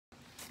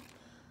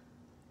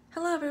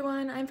Hello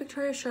everyone, I'm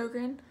Victoria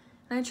Sjogren,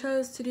 and I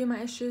chose to do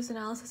my issues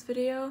analysis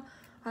video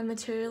on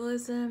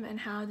materialism and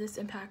how this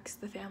impacts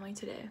the family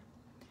today.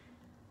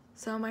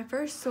 So my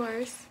first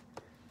source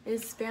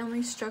is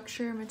Family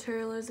Structure,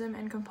 Materialism,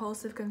 and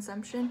Compulsive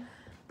Consumption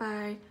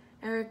by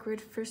Eric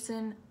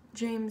Ridferson,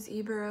 James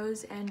E.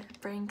 Burrows, and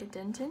Frank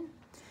Denton.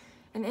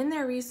 And in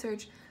their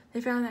research,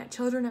 they found that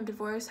children of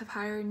divorce have a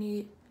higher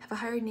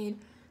need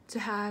to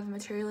have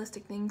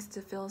materialistic things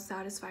to feel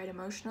satisfied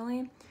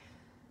emotionally.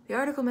 The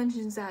article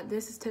mentions that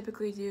this is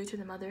typically due to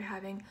the mother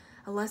having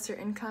a lesser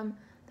income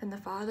than the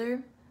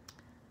father,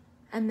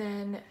 and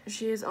then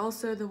she is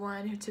also the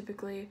one who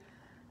typically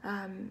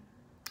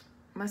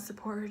must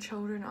support her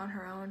children on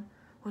her own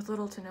with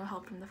little to no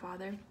help from the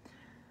father.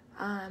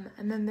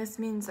 And then this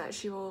means that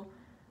she will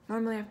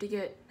normally have to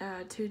get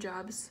 2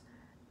 jobs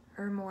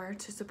or more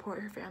to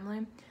support her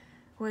family,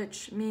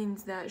 which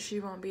means that she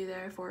won't be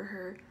there for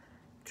her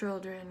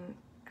children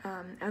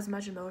as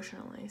much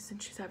emotionally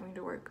since she's having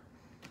to work.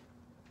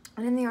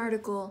 And in the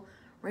article,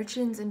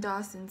 Richens and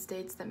Dawson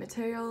states that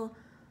material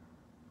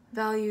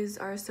values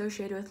are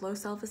associated with low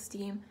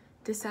self-esteem,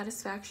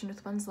 dissatisfaction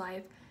with one's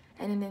life,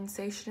 and an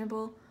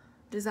insatiable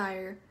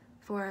desire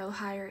for a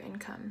higher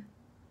income.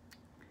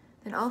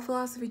 Then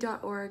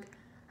allphilosophy.org,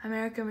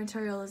 American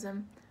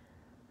Materialism,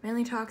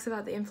 mainly talks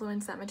about the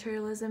influence that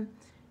materialism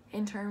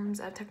in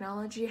terms of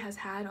technology has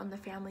had on the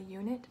family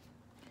unit.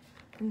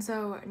 And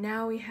so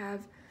now we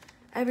have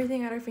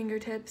everything at our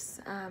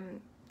fingertips,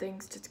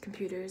 thanks to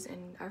computers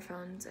and our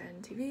phones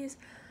and TVs.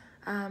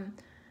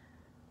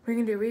 We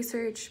can do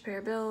research, pay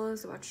our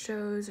bills, watch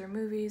shows or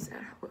movies,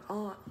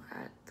 all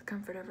at the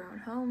comfort of our own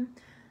home.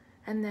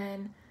 And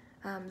then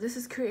this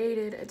has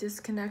created a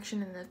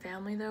disconnection in the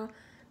family though,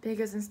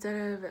 because instead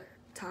of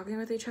talking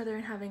with each other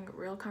and having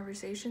real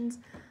conversations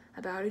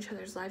about each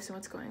other's lives and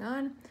what's going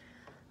on,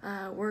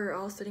 we're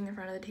all sitting in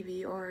front of the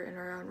TV or in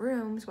our own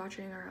rooms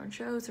watching our own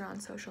shows or on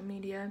social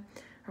media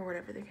or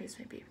whatever the case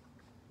may be.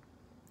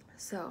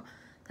 So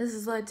this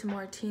has led to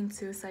more teen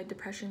suicide,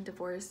 depression,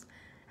 divorce,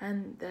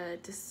 and the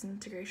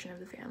disintegration of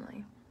the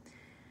family.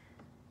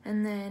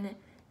 And then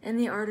in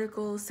the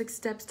article, 6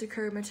 Steps to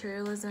Curb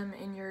Materialism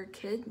in Your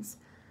Kids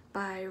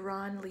by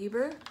Ron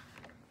Lieber,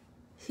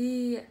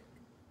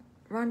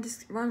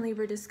 Ron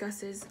Lieber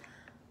discusses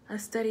a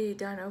study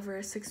done over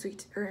an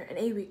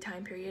 8-week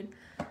time period.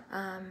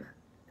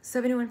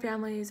 71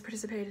 families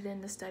participated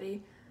in the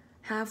study,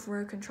 half were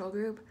a control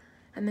group,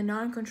 and the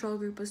non-control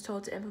group was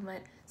told to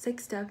implement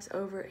 6 steps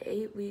over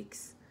 8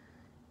 weeks.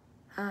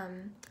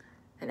 And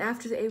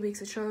after the 8 weeks,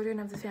 the children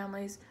of the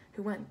families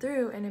who went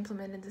through and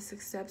implemented the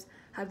 6 steps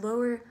had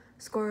lower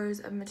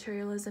scores of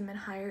materialism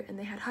and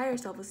they had higher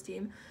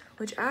self-esteem,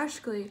 which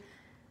actually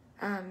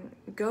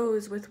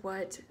goes with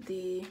what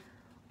the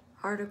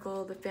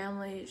article, The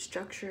Family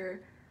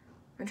Structure,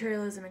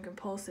 Materialism, and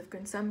Compulsive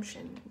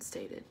Consumption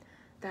stated,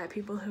 that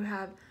people who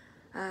have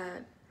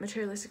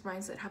materialistic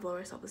mindset have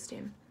lower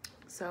self-esteem.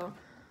 So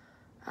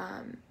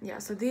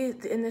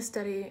in this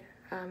study,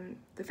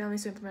 the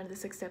families who implemented the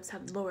 6 steps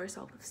had lower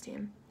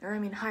self-esteem,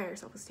 higher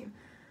self-esteem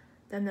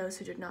than those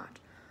who did not.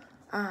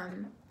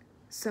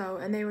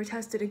 And they were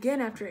tested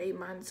again after 8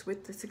 months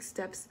with the 6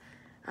 steps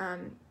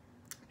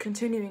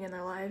continuing in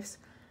their lives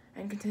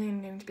and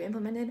continuing to be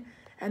implemented,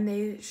 and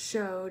they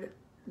showed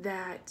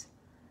that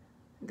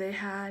they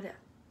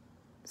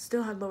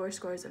still had lower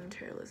scores of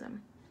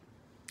materialism.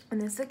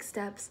 And the 6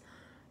 steps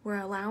were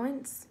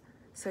allowance.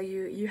 So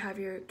you have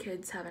your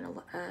kids having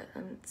a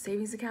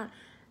savings account,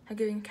 a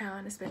giving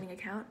account, a spending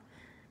account.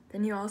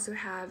 Then you also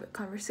have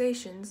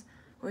conversations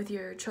with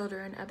your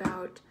children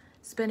about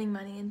spending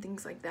money and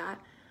things like that.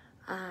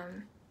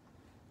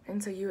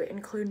 And so you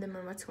include them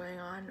in what's going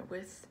on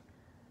with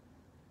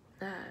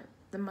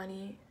the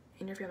money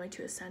in your family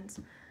to a sense.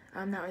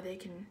 That way they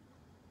can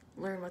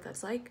learn what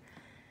that's like.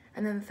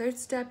 And then the 3rd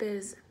step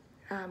is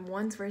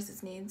wants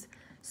versus needs.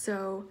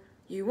 So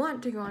you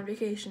want to go on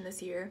vacation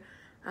this year.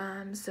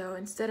 So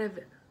instead of,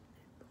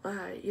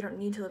 you don't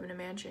need to live in a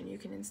mansion, you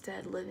can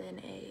instead live in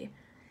a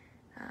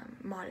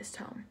modest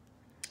home.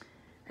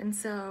 And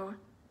so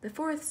the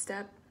 4th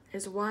step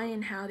is why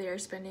and how they are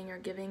spending or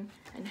giving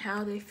and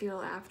how they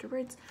feel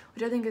afterwards,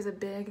 which I think is a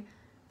big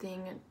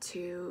thing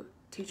to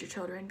teach your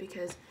children,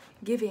 because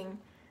giving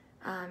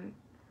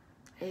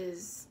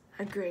is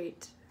a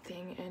great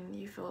thing and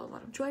you feel a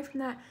lot of joy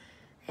from that.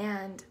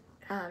 And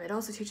it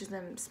also teaches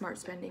them smart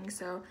spending.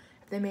 So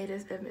if they made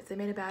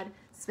a bad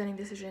spending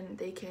decision,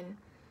 they can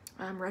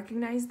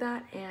recognize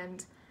that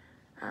and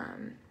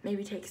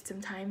maybe take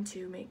some time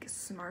to make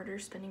smarter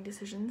spending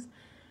decisions.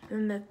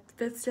 And then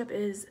the 5th step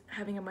is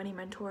having a money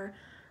mentor.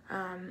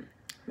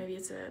 Maybe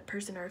it's a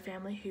person or a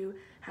family who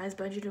has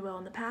budgeted well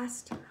in the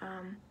past.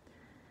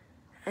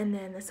 And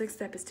then the 6th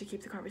step is to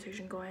keep the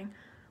conversation going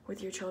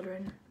with your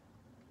children,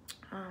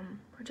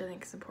 which I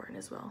think is important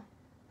as well.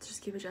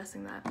 Just keep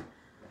adjusting that.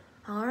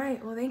 All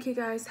right, well, thank you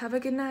guys. Have a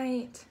good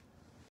night.